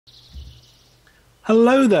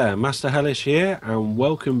Hello there, Master Hellish here, and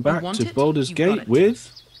welcome You back want to it? Baldur's You got Gate it.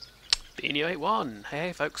 with... Beanie81.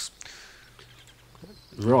 Hey, folks.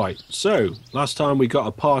 Right, so, last time we got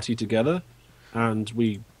a party together, and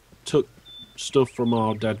we took stuff from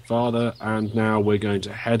our dead father, and now we're going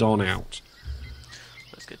to head on out.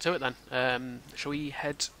 Let's get to it then. Shall we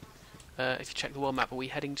head, if you check the world map, are we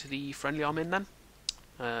heading to the friendly arm in then?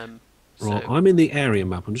 Right, I'm in the area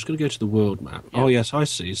map, I'm just going to go to the world map. Yeah. Oh yes, I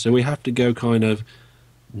see, so we have to go kind of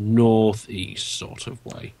northeast sort of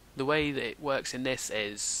way. The way that it works in this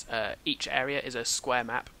is each area is a square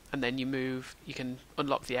map, and then you can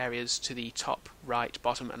unlock the areas to the top, right,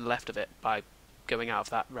 bottom, and left of it by going out of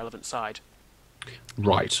that relevant side.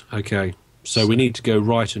 Right, okay. So we need to go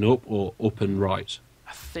right and up, or up and right?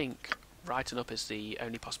 I think right and up is the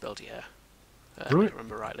only possibility here. If Right. I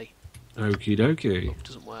remember rightly. Okie dokie. Up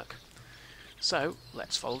doesn't work. So,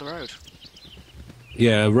 let's follow the road.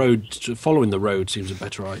 Yeah, following the road seems a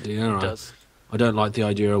better idea. It Right? does. I don't like the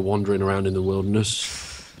idea of wandering around in the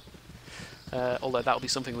wilderness. Although that'll be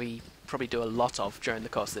something we probably do a lot of during the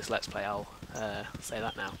course of this Let's Play, I'll say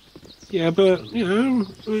that now. Yeah, but, you know,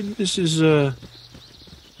 I mean, this is... Oh,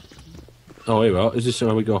 here we are. Is this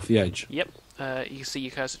how we go off the edge? Yep, you can see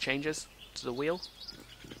your cursor changes to the wheel.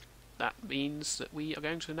 That means that we are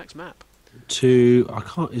going to the next map. I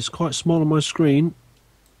can't... It's quite small on my screen.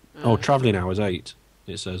 Travelling hours 8,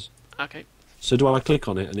 it says. Okay. So do I click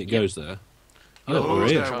on it and it goes there? You Oh, got we're more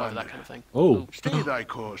here. control over that kind of thing. Oh, Stay thy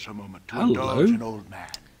course a moment to Hello. indulge an old man.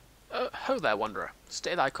 Ho there, wanderer.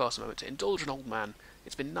 Stay thy course a moment to indulge an old man.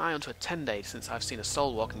 It's been nigh unto a 10 days since I've seen a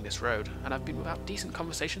soul walking this road, and I've been without decent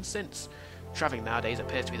conversation since. Travelling nowadays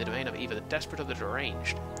appears to be the domain of either the desperate or the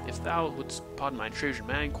deranged. If thou wouldst pardon my intrusion,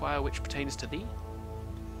 may I inquire which pertains to thee?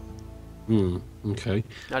 okay.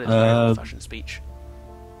 That is a very old-fashioned speech.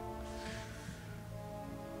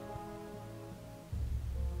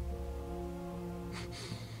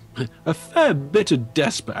 A fair bit of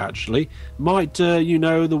despot, actually. Might you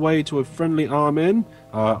know the way to a friendly arm inn?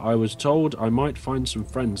 I was told I might find some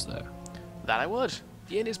friends there. That I would.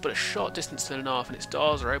 The inn is but a short distance to the north, and its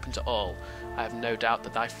doors are open to all. I have no doubt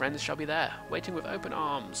that thy friends shall be there, waiting with open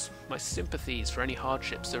arms. My sympathies for any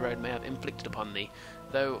hardships the road may have inflicted upon thee,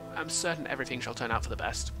 though I'm certain everything shall turn out for the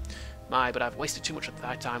best. My, but I've wasted too much of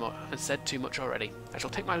thy time and said too much already. I shall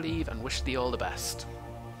take my leave and wish thee all the best.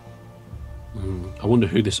 I wonder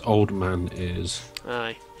who this old man is.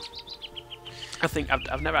 Aye. I think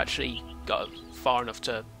I've never actually got far enough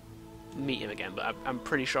to meet him again, but I'm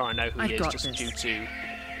pretty sure I know who he I've is got just this. due to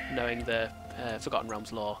knowing the Forgotten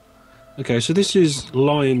Realms lore. Okay, so this is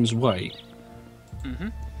Lion's Way. Mm-hmm.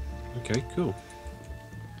 Okay, cool.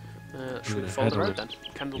 Should we gonna follow head the on road it. then?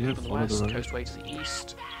 Candle Yeah, Loop on the follow the west, road. Coastway to the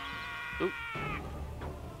east. Ooh,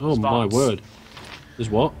 Oh my Spots. word. There's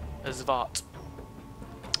what? a Zvat.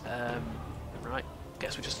 Right,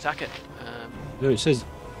 guess we just attack it. No, it says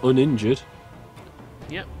uninjured.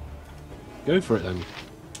 Yep. Go for it then.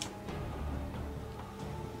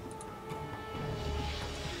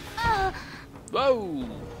 Whoa!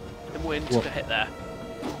 Imwin took What? a hit there.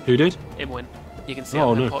 Who did? Imwin. You can see Oh,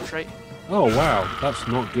 on the no. portrait. Oh wow, that's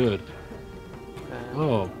not good.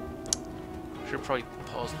 Oh, Should probably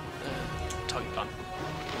pause target gun.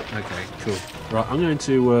 okay, cool. Right, I'm going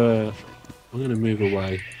to move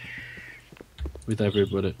away with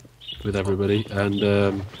everybody, and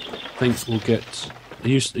I think we'll get. Are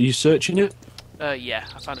you searching it? Yeah,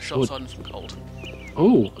 I found a short Good. sword and some gold.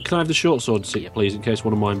 Oh, can I have the short sword stick, Yep. please, in case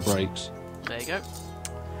one of mine breaks? There you go.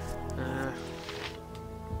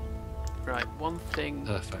 Right, one thing.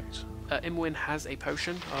 Perfect. Imwin has a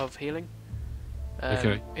potion of healing.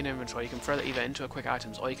 Okay. In inventory, you can throw that either into a quick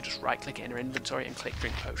items, or you can just right-click it in your inventory and click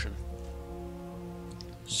drink potion.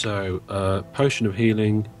 So, potion of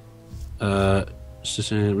healing,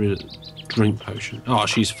 drink potion. Oh,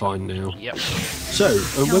 she's fine now. Yep. So,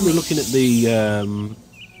 when we're looking at the,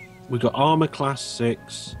 we've got armor class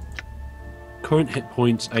 6, current hit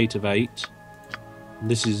points 8 of 8.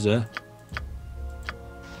 This is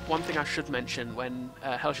One thing I should mention when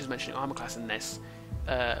Hellish is mentioning armor class in this,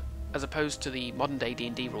 as opposed to the modern day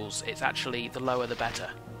D&D rules, it's actually the lower the better.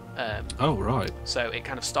 oh right. So it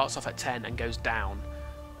kind of starts off at 10 and goes down.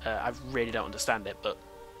 I really don't understand it, but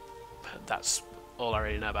that's all I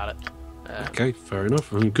really know about it. Okay, fair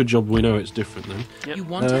enough. I mean, good job we know it's different then. Yep. You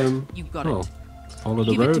want Um, it? You got oh, it. follow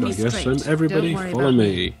the Give it to road, me I guess. straight. Then everybody Don't worry follow about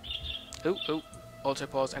me. Ooh, auto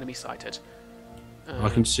pause, enemy sighted. I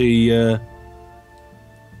can see.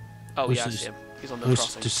 Oh this yeah, I is- see him. He's on the There's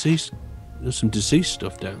crossing. deceased. There's some deceased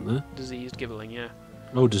stuff down there. Diseased gibbling, yeah.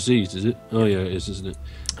 Oh, diseased, is it? Oh, yeah, it is, isn't it?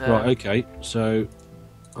 Right, okay. So,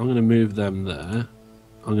 I'm going to move them there.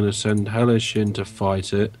 I'm going to send Hellish in to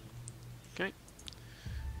fight it. Okay.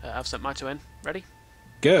 I've sent my two in. Ready?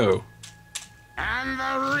 Go! And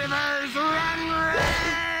the rivers run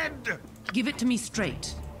red! Give it to me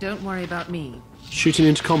straight. Don't worry about me. Shooting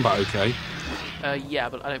into combat, okay? Yeah,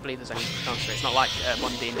 but I don't believe there's any counter. It's not like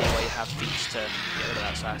one D&D where you have feats to get rid of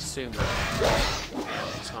that, so I assume that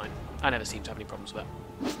it's fine. I never seem to have any problems with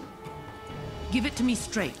that. Give it to me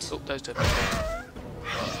straight. Oh, those two.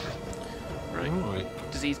 Right.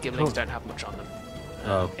 Right. Disease gibblings don't have much on them.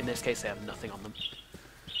 Oh. In this case, they have nothing on them.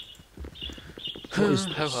 What is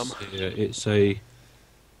Ho-hum. this here? It's a...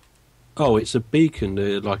 Oh, it's a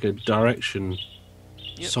beacon, like a direction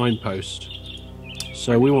signpost.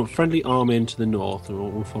 So we want friendly army into the north,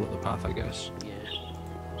 and we'll follow the path, I guess. Yeah.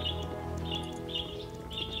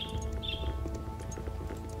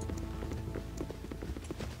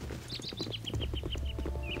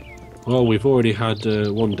 Well, we've already had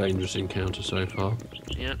one dangerous encounter so far.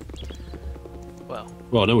 Yeah.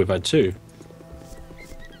 Well, no, we've had two.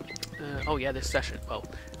 Oh yeah, this session. Well,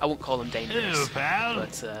 I won't call them dangerous, Hello, pal.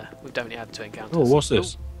 but we've definitely had two encounters. Oh, what's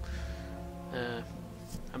this?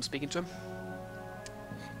 I'm speaking to him.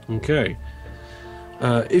 Okay.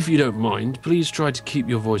 If you don't mind, please try to keep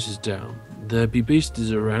your voices down. There be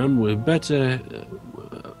beasties around with better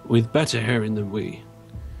hearing than we.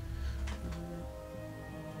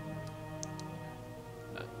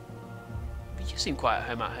 You seem quite at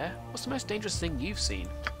home out here. What's the most dangerous thing you've seen?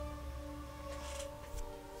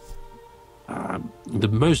 The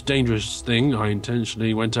most dangerous thing I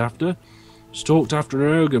intentionally went after. Stalked after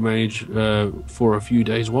an ogre mage for a few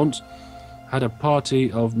days once. Had a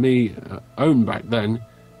party of me own back then.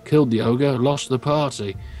 Killed the ogre, lost the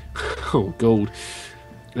party. Oh, gold.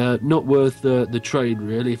 Not worth the trade,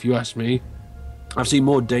 really, if you ask me. I've seen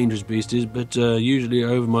more dangerous beasties, but usually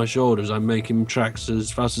over my shoulders I'm making tracks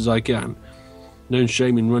as fast as I can. No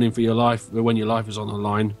shame in running for your life when your life is on the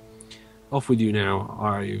line. Off with you now.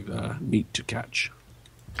 I've meat to catch.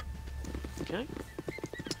 Okay.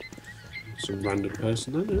 Some random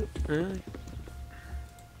person, isn't it?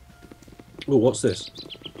 Oh, what's this?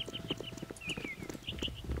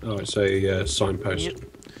 Oh, it's a signpost. Yep.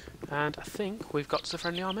 And I think we've got to the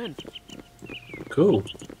friendly arm in. Cool.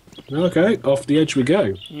 Okay, off the edge we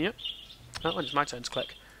go. Yep. Oh, and it's my turn to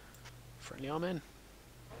click. Friendly arm in.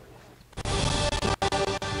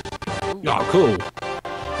 Oh, cool.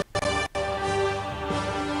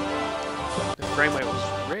 The frame rate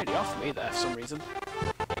was really off me there for some reason.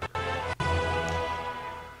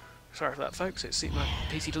 Sorry for that, folks. It seems my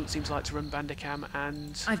PC doesn't seem to like to run Bandicam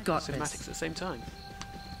and I've got cinematics this. at the same time.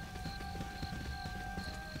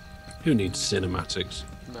 Who needs cinematics?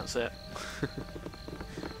 And that's it.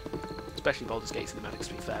 Especially Baldur's Gate cinematics,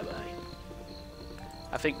 to be fair, but hey.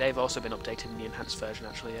 I think they've also been updated in the enhanced version,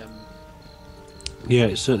 actually. Yeah,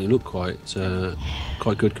 it certainly looked quite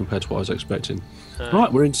good compared to what I was expecting.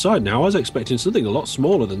 Right, we're inside now. I was expecting something a lot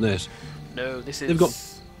smaller than this. No, this is... They've got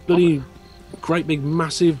bloody great big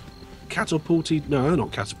massive catapulty... No, they're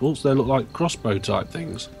not catapults. They look like crossbow type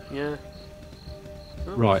things. Yeah.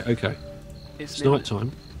 Oh. Right, okay. It's night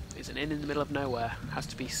time. It's an inn in the middle of nowhere. Has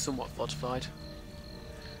to be somewhat fortified.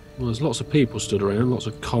 Well, there's lots of people stood around, lots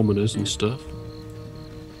of commoners and stuff.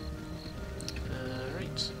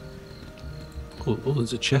 Right. Oh,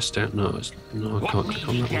 there's a chest out. No, I can't click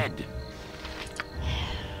on that one.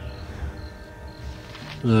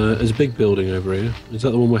 There's a big building over here. Is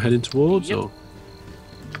that the one we're heading towards? Yep. Or?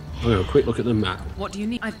 Oh, a quick look at the map. What do you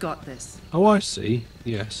need? I've got this. Oh, I see.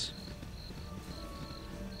 Yes.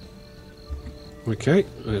 Okay,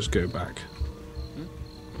 let's go back.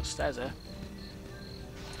 Got stairs there.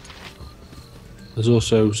 There's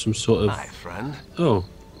also some sort of... Hi, friend. Oh,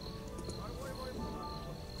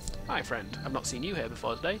 Hi, friend. I've not seen you here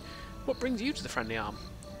before today. What brings you to the friendly arm?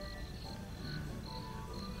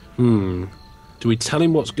 do we tell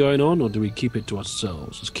him what's going on, or do we keep it to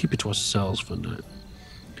ourselves? Let's keep it to ourselves for now.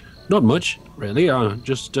 Not much, really.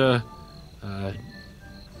 Just some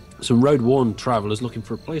road-worn travellers looking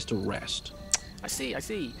for a place to rest. I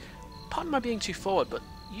see. Pardon my being too forward, but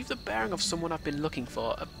you've the bearing of someone I've been looking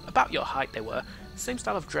for. About your height, they were. Same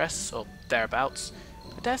style of dress, or thereabouts.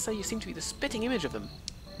 I dare say you seem to be the spitting image of them.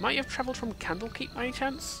 Might you have travelled from Candlekeep by any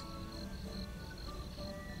chance?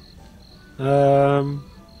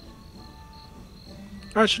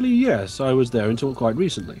 Actually, yes, I was there until quite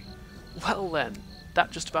recently. Well then,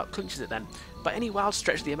 that just about clinches it then. By any wild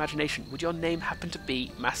stretch of the imagination, would your name happen to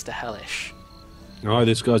be MasterHellish? Oh,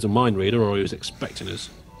 this guy's a mind reader, or he was expecting us.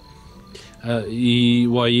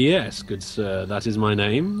 Why, yes, good sir, that is my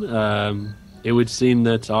name. It would seem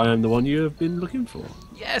that I am the one you have been looking for.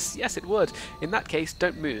 Yes, it would. In that case,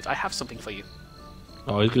 don't move. I have something for you.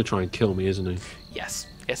 Oh, he's going to try and kill me, isn't he? Yes.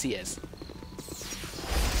 Yes, he is.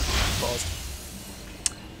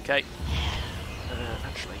 Pause. Okay.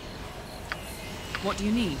 Actually, What do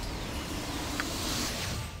you need?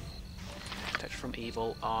 protection from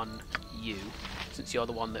evil on you, since you're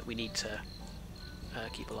the one that we need to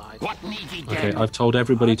keep alive. What need ye Okay, done? I've told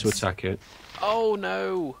everybody to attack it. Oh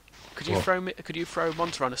no! Could you What? throw me? Could you throw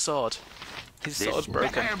Monter on a sword? His This sword's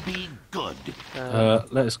broken. better be good.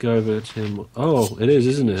 Let's go over to him. Oh, it is,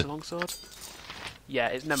 isn't Use it? a long sword. Yeah,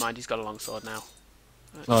 it's never mind. He's got a long sword now.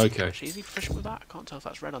 Oh, okay. Actually, is he proficient with that? I can't tell if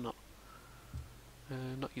that's red or not.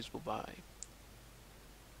 Not usable by.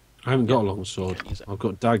 I haven't got a long sword. Can't use it. I've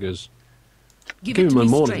got daggers. Give Give it him to a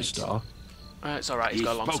me morning straight. star. It's all right. He's He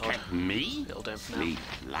got a long spoke sword. at me? It'll do him for now. Sleep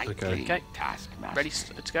lightly, Okay. Okay. taskmaster. Ready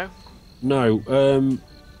to go? No,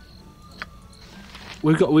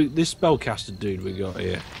 we've got this spellcaster dude we got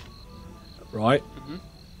here, right?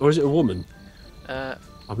 Or is it a woman? Uh,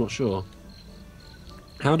 I'm not sure.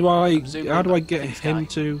 How do I presuming how do I that get thing's him guy.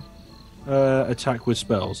 to attack with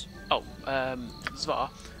spells? Oh,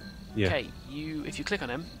 Zvar. Yeah. Okay, if you click on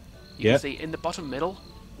him, you Yeah. can see in the bottom middle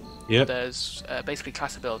Yep. there's basically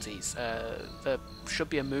class abilities. There should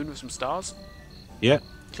be a moon with some stars. Yep.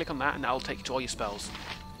 Click on that and that'll take you to all your spells.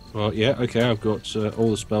 Well, yeah. Okay, I've got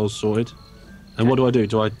all the spells sorted. And what do?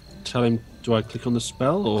 Do I tell him? Do I click on the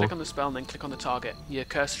spell or? Click on the spell and then click on the target. Your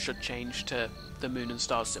cursor should change to the moon and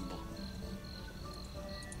stars symbol.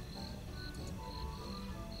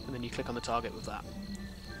 And then you click on the target with that.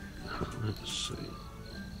 Let's see.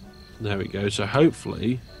 There we go. So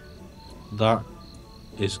hopefully that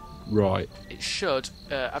is right. It should.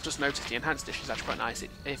 I've just noticed the enhanced edition is actually quite nice.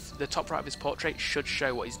 If the top right of his portrait should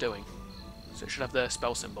show what he's doing, so it should have the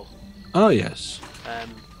spell symbol. Oh yes.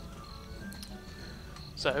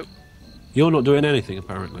 So You're not doing anything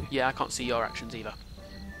apparently. yeah, I can't see your actions either.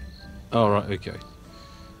 Oh right. Okay.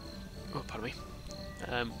 Oh, pardon me.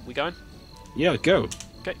 We going? Yeah. Go.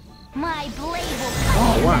 Okay. My blade will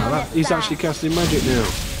Oh wow. He's actually casting magic now.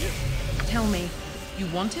 Tell me. You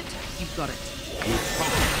want it? You've got it.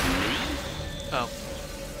 Oh,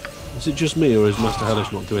 Is it just me or is Master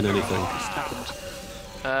Hellish not doing anything? it's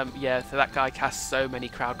happened. Yeah, so that guy casts so many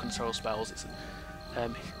crowd control spells. It's,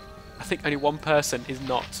 I think only one person is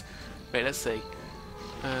not. Wait, let's see.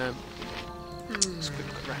 Let's quick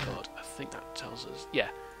look at record. I think that tells us. Yeah.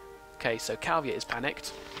 Okay, so Calvia is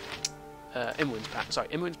panicked.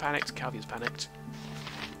 Imwin's panicked. Calvia's panicked.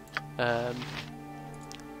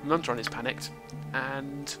 Muntron is panicked,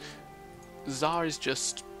 and Zar is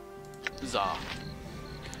just Zar.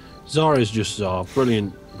 Zara is just Zara.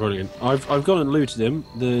 Brilliant, brilliant. I've gone and looted him.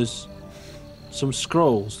 There's some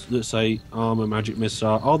scrolls that say armor, magic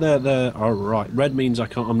missile. Oh, they're there. Oh, right. Red means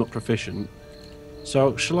I'm not proficient.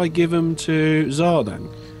 So shall I give them to Zara then?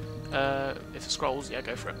 If the scrolls, yeah,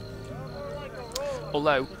 go for it.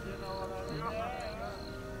 Although,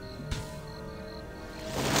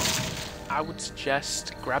 I would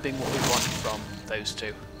suggest grabbing what we want from those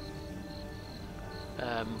two. For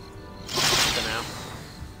now.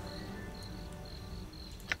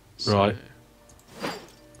 So, Right.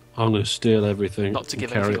 I'm going to steal everything. Not to and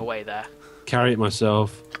give carry anything it, away there. carry it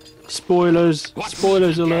myself. Spoilers!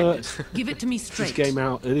 Spoilers alert! Give it to me straight.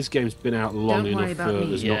 This game's been out long Don't worry enough about for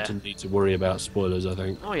me. us Yeah. not to need to worry about spoilers. I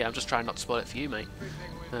think. Oh yeah, I'm just trying not to spoil it for you, mate.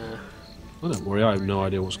 Well, don't worry. I have no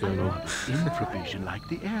idea what's going on. Improvision like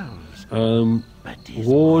the elves. But is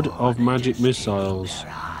Ward more of than magic just missiles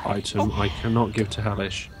their eyes. item I cannot give to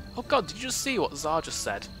Hellish. Oh god, did you just see what Zar just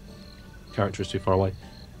said? Character is too far away.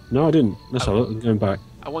 No, I didn't. Let's have a look. I'm going back.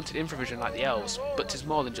 I wanted infravision like the elves, but 'tis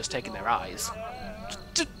more than just taking their eyes.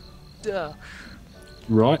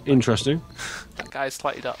 Right, interesting. That guy's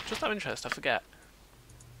slightly up. Just out of interest, I forget.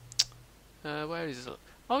 Where is he?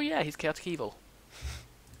 Oh yeah, he's chaotic evil.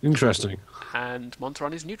 Interesting. And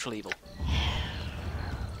Monteron is neutral evil.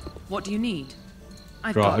 What do you need?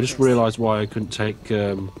 I've Right, got I just this. realised why I couldn't take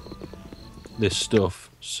this stuff.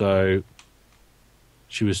 So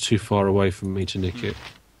she was too far away from me to nick it.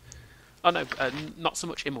 Oh no, not so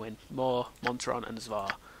much Imwin, more Monteron and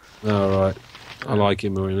Zvar. All right. I like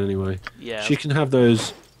him anyway. Yeah. She can have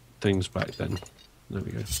those things back then. There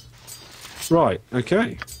we go. Right.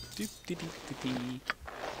 Okay.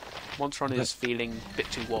 Monteron is feeling a bit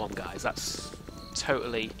too warm, guys. That's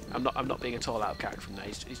totally. I'm not being at all out of character from there.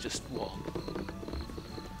 He's just warm.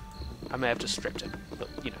 I may have just stripped him, but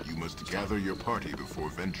you know. You must gather your party before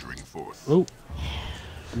venturing forth. Oh,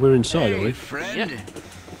 we're inside, are Hey, we? friend. Yeah.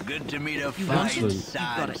 Good to meet a want fine it? You've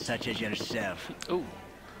sod got it. such as yourself. Oh.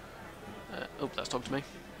 That's talking to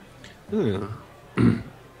me. Yeah.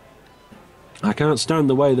 I can't stand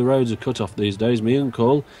the way the roads are cut off these days. My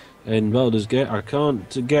uncle, in Baldur's Gate. I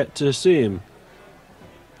can't get to see him.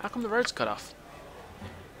 How come the road's cut off?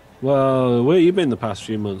 Well, where you been the past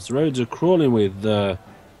few months? The roads are crawling with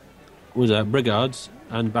brigards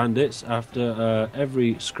and bandits after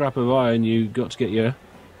every scrap of iron you got to get here.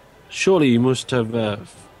 Surely you must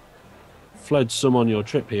have fled some on your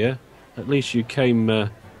trip here. At least you came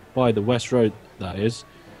by the West Road, that is.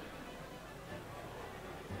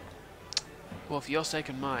 Well, for your sake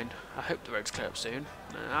and mine, I hope the road's clear up soon.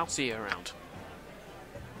 I'll see you around.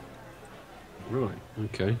 Right,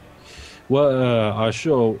 okay. Well, I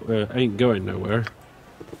sure ain't going nowhere.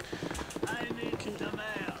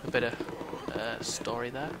 A bit of story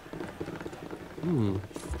there.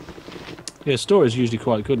 Yeah, story's usually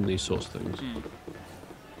quite good in these sorts of things.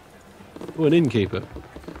 Oh, an innkeeper.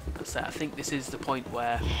 That's it. I think this is the point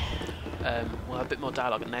where we'll have a bit more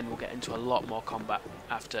dialogue and then we'll get into a lot more combat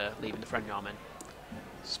after leaving the Frenjarmen.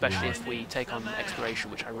 Especially if we take on exploration,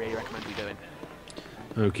 which I really recommend we doing.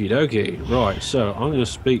 Okie dokie. Right, so I'm going to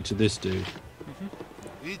speak to this dude.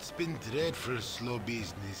 It's been dreadful slow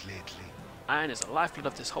business lately. Iron is the lifeblood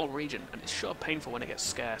of this whole region, and it's sure painful when it gets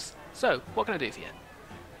scarce. So, what can I do for you?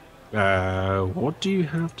 What do you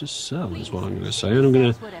have to sell is what I'm going to say. And I'm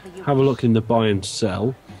going to have a look in the buy and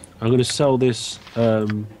sell. I'm going to sell this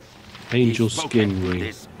angel skin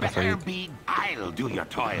ring, I think. I'll do your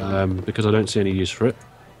toil. Because I don't see any use for it.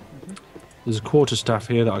 There's a quarterstaff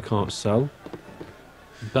here that I can't sell.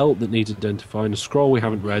 Belt that needs identifying, a scroll we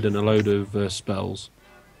haven't read, and a load of spells.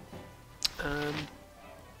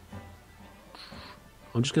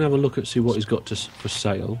 I'm just going to have a look at see what he's got for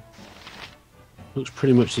sale. Looks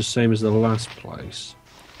pretty much the same as the last place.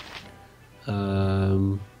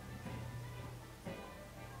 Might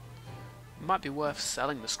be worth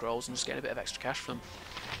selling the scrolls and just getting a bit of extra cash from them.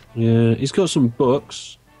 Yeah, he's got some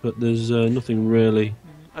books, but there's nothing really.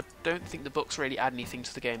 I don't think the books really add anything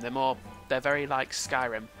to the game. They're very like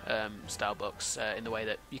Skyrim style books in the way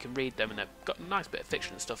that you can read them and they've got a nice bit of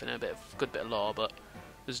fiction and stuff in it, good bit of lore, but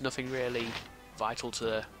there's nothing really vital to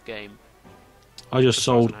the game. I just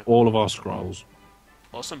sold all of our scrolls.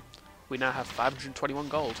 Awesome. We now have 521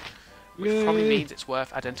 gold, which Yay. probably means it's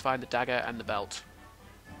worth identifying the dagger and the belt.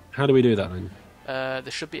 How do we do that then?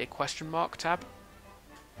 There should be a question mark tab.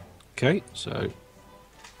 Okay, so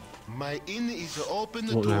My inn is open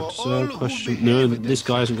what do we to have to all sell? who Question? No, behave this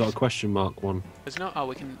guy hasn't got a question mark one. There's no. Oh,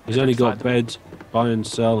 we can. He's only got identify them. bed, buy and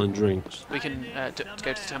sell, and drinks. We can go to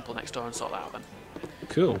the temple next door and sort that out then.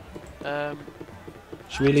 Cool. Um,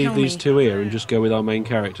 Should we leave Tell these me. two here and just go with our main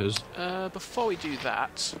characters? before we do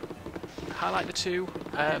that, highlight the two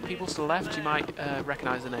people to the left. You might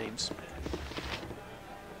recognise the names.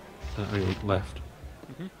 Hang on, left.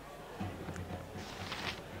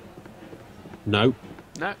 No.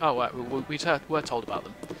 No? Oh, right, we're told about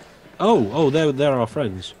them. Oh, they're our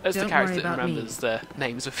friends. As the Don't character worry that about me. remembers the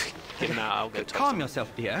names we've given out, I'll go talk Calm to them.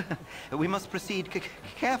 yourself, dear. We must proceed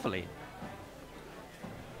carefully.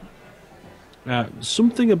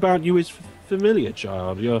 Something about you is familiar,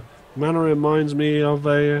 child. Your manner reminds me of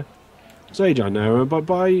a sage I know, but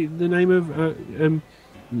by the name of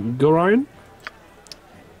Gorion.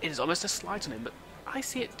 It is almost a slight on him, but I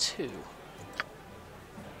see it too.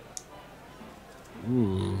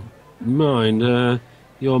 Mind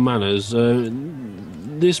your manners.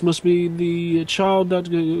 This must be the child that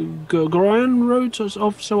Gorion wrote us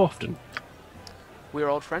of so often. We are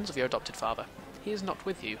old friends of your adopted father. He is not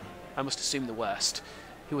with you. I must assume the worst.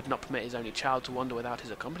 He would not permit his only child to wander without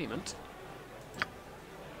his accompaniment.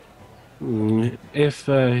 If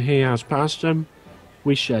he has passed,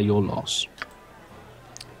 we share your loss.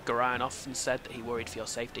 Gorion often said that he worried for your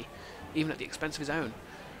safety, even at the expense of his own.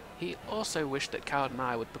 He also wished that Coward and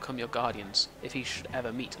I would become your guardians, if he should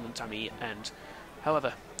ever meet an untimely end.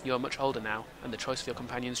 However, you are much older now, and the choice of your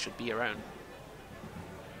companions should be your own.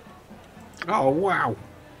 Oh, wow.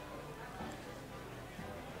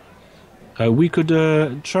 We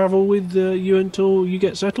could travel with you until you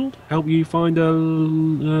get settled, help you find a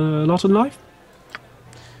lot in life.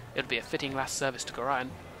 It would be a fitting last service to Gorion,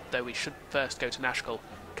 though we should first go to Nashkel.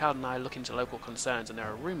 Coward and I look into local concerns, and there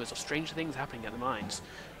are rumours of strange things happening at the mines.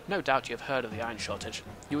 No doubt you have heard of the iron shortage.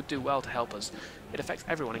 You would do well to help us. It affects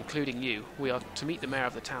everyone, including you. We are to meet the mayor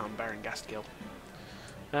of the town, Baron Gastgill.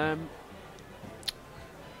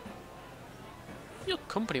 Your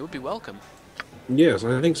company would be welcome. Yes,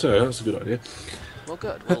 I think so. That's a good idea. Well,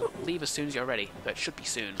 good. We'll leave as soon as you're ready, but it should be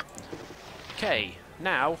soon. Okay,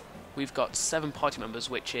 now we've got 7 party members,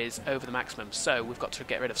 which is over the maximum, so we've got to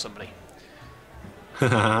get rid of somebody.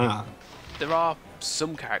 There are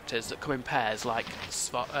some characters that come in pairs, like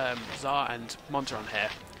Zar and Monteron here.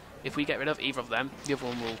 If we get rid of either of them, the other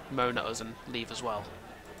one will moan at us and leave as well.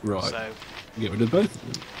 Right. So get rid of both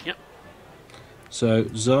of them. Yep. So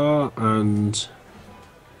Tsar and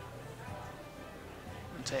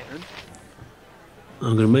Tehran.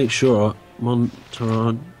 I'm going to make sure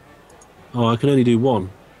Montaran. Oh, I can only do one.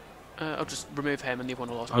 I'll just remove him and the other one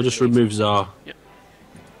will also. I'll just remove Tsar. Yep.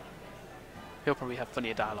 He'll probably have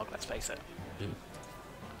funnier dialogue. Let's face it. Yeah.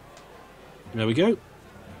 There we go.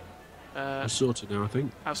 I'm sorted now, I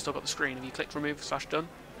think. I've still got the screen. Have you clicked remove / done?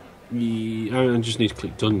 Yeah, I just need to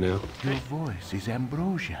click done now. Your voice is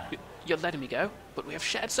ambrosia. You're letting me go, but we have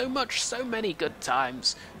shared so much, so many good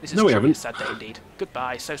times. This is No, we truly haven't. a sad day indeed.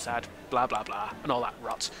 Goodbye, so sad, blah blah blah, and all that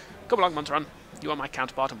rot. Come along, Montaran. You are my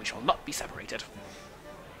counterpart, and we shall not be separated.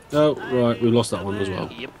 Oh, right, we lost that one as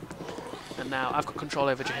well. Yep. And now I've got control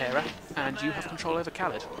over Jaheira, and you have control over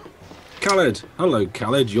Khaled. Khaled! Hello,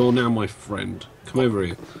 Khaled. You're now my friend. Come over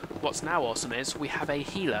here. What's now awesome is we have a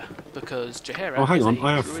healer, because Jaheira Oh, hang is on, a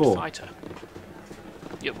I have druid 4. fighter.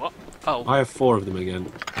 You what? Oh. I have 4 of them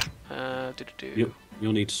again.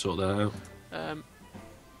 You'll need to sort that out.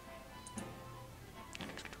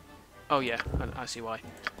 Oh yeah, I see why.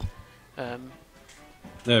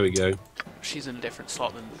 There we go. She's in a different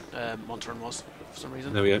slot than Montaran was, for some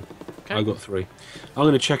reason. There we go. Okay. I got 3. I'm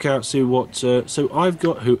going to check out, see what... so I've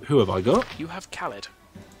got... Who have I got? You have Khaled.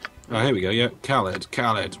 Oh, here we go, yeah. Khaled.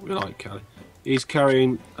 We like Khaled. He's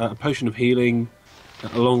carrying a potion of healing,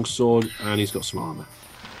 a long sword, and he's got some armour.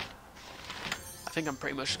 I think I'm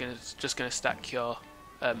pretty much just gonna stack your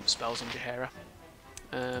spells on Jaheira.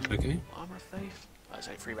 Okay. Armour of Faith. That's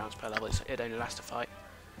only 3 rounds per level. It only lasts a fight.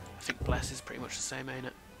 I think Bless is pretty much the same, ain't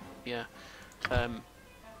it? Yeah.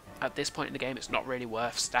 At this point in the game, it's not really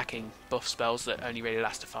worth stacking buff spells that only really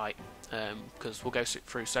last a fight, because we'll go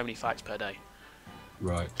through so many fights per day.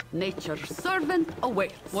 Right. Nature's servant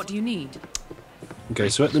awaits. What do you need? Okay,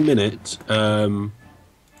 so at the minute,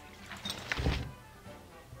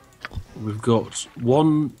 we've got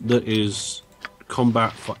one that is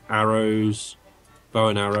combat for arrows, bow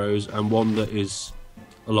and arrows, and one that is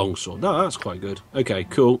a longsword. No, that's quite good. Okay,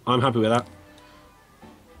 cool. I'm happy with that.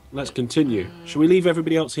 Let's continue. Shall we leave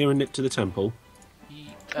everybody else here and nip to the temple?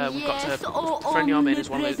 We've got to... Friendly Army is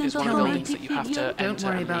one of the buildings that you have to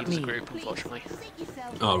enter and leave as a group, unfortunately.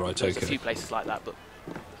 Oh, right, okay. There's a few places like that, but...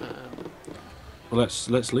 Well,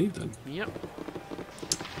 let's leave then. Yep.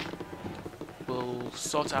 We'll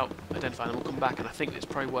sort out, identify them, we'll come back, and I think it's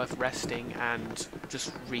probably worth resting and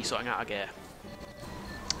just resorting out our gear.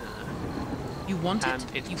 You want it? And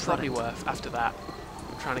it's probably worth, after that,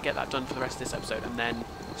 trying to get that done for the rest of this episode, and then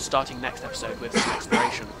starting next episode with some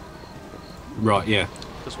exploration. Right, yeah.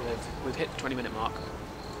 Because we've hit the 20-minute mark.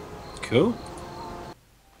 Cool.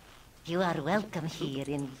 You are welcome here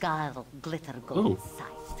in Garl Glitter Gold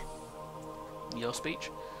Sight. Your speech?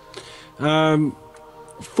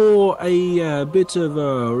 For a bit of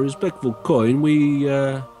a respectful coin, we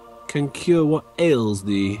can cure what ails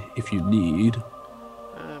thee, if you need.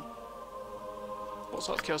 What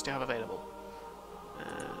sort of cures do you have available?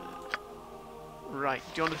 Right,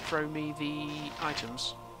 do you want to throw me the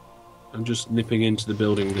items? I'm just nipping into the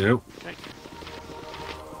building now. Okay.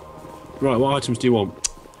 Right, what items do you want?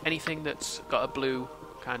 Anything that's got a blue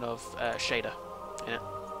kind of shader in it.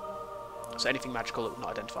 So anything magical that we've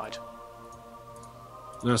not identified.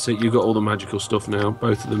 That's it, you've got all the magical stuff now.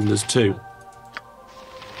 Both of them, there's 2.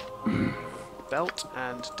 Belt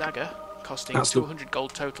and dagger, costing That's 200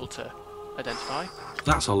 gold total to identify.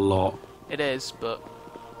 That's a lot. It is, but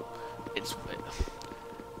it's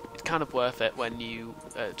kind of worth it when you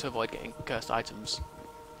to avoid getting cursed items.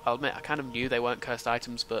 I'll admit, I kind of knew they weren't cursed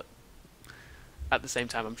items, but at the same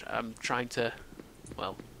time, I'm trying to.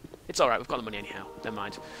 Well, it's all right. We've got the money anyhow. Never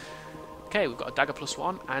mind. Okay, we've got a dagger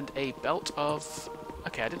 +1 and a belt of.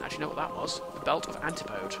 Okay, I didn't actually know what that was. A belt of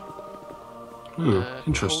antipode.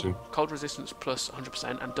 Interesting. Cold resistance plus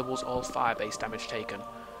 100% and doubles all fire-based damage taken.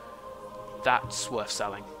 That's worth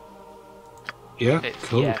selling. Yeah,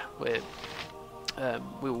 cool. Yeah,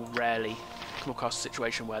 we will rarely come across a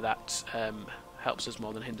situation where that helps us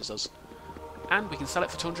more than hinders us. And we can sell it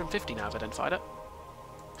for 250 now. I've identified it.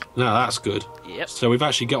 No, that's good. Yep. So we've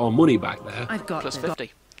actually got our money back there. I've got Plus this.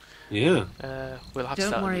 50. Yeah. We'll have to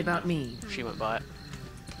Don't sell worry it. about me. She won't buy it.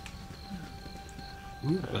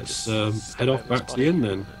 Let's head off back to the inn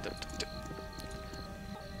then.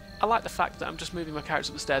 I like the fact that I'm just moving my character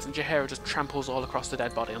up the stairs and Jaheira just tramples all across the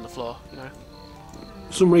dead body on the floor, you know.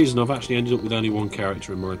 For some reason, I've actually ended up with only one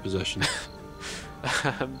character in my possession.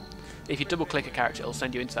 If you double click a character, it'll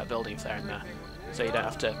send you into that building if they're in there. So you don't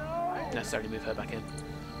have to necessarily move her back in.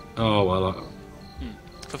 Oh, well,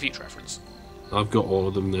 For future reference. I've got all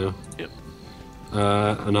of them now. Yep.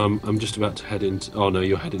 And I'm just about to head into... Oh, no,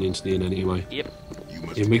 you're heading into the inn anyway. Yep. You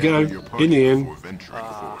In we go. In the end.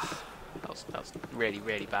 That's really,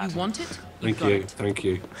 really bad. You want it? Thank you. Thank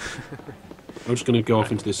you. I'm just going to go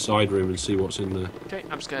off into this side room and see what's in there. Okay,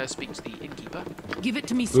 I'm just going to speak to the innkeeper. Give it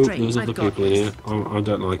to me Oh, straight. there's other people in here. I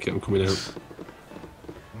don't like it. I'm coming out.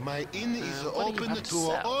 My inn is what do you open have to to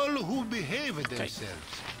sell? all who behave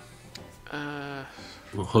themselves. I'll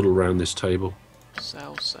huddle round this table.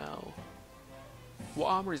 Sell. What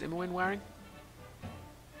armour is Immerwin wearing?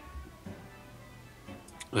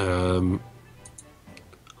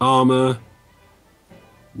 Armour.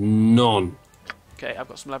 None. Okay, I've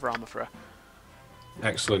got some leather armour for her.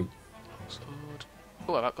 Excellent. Sword.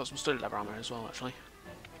 Oh, I've got some studded leather armour as well, actually.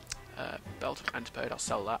 Belt of antipode, I'll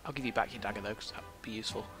sell that. I'll give you back your dagger, though, because that would be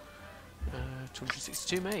useful.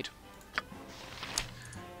 262 made.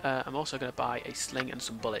 I'm also going to buy a sling and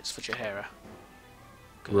some bullets for Jaheira.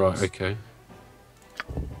 Right, okay.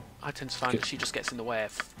 I tend to find that she just gets in the way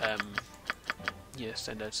of,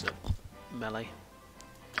 send her to melee.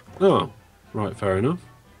 Oh, right, fair enough.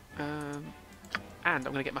 And I'm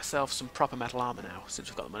going to get myself some proper metal armour now, since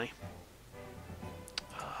we've got the money.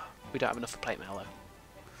 We don't have enough for plate mail, though.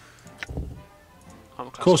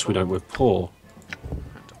 Of course we don't, we're poor.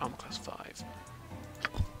 And armour class 5.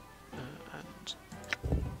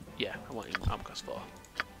 Yeah, I want armour class 4.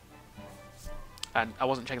 And I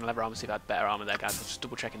wasn't checking the leather armour to see if I had better armour there, guys. I was just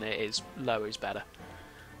double checking that it is lower is better.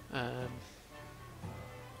 I'm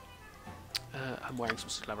wearing some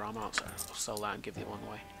leather armour, so I'll sell that and give the other one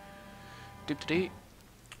away. Doop-de-dee.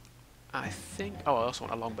 I think... Oh, I also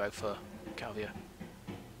want a longbow for Calvia.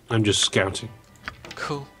 I'm just scouting.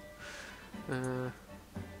 Cool.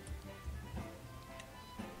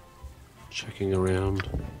 Checking around.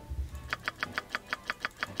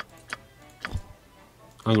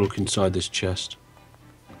 I'm going to look inside this chest.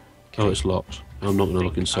 Okay. Oh, it's locked. I'm not going to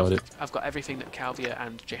look inside it. I've got everything that Calvia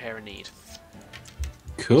and Jaheira need.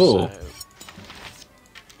 Cool. So,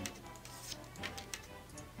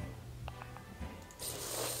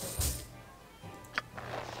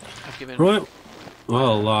 I've given... Right.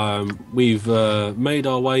 Well, we've made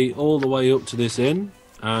our way all the way up to this inn,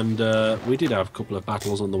 and we did have a couple of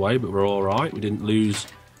battles on the way, but we're all right. We didn't lose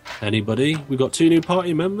anybody. We got 2 new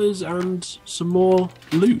party members and some more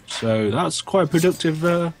loot, so that's quite a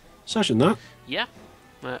productive session. That. Yeah,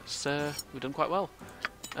 that's we've done quite well.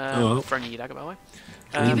 Throwing you dagger, by the way.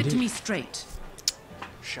 Give it to me straight.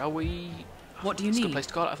 Shall we? What do you It's a need? good place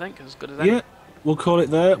to call it, I think. As good as any. Yeah, we'll call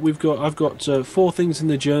it there. I've got 4 things in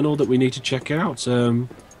the journal that we need to check out. So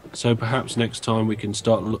perhaps next time we can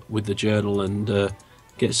start with the journal and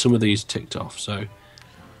get some of these ticked off. So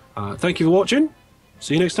thank you for watching.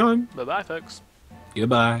 See you next time. Bye bye, folks.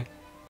 Goodbye.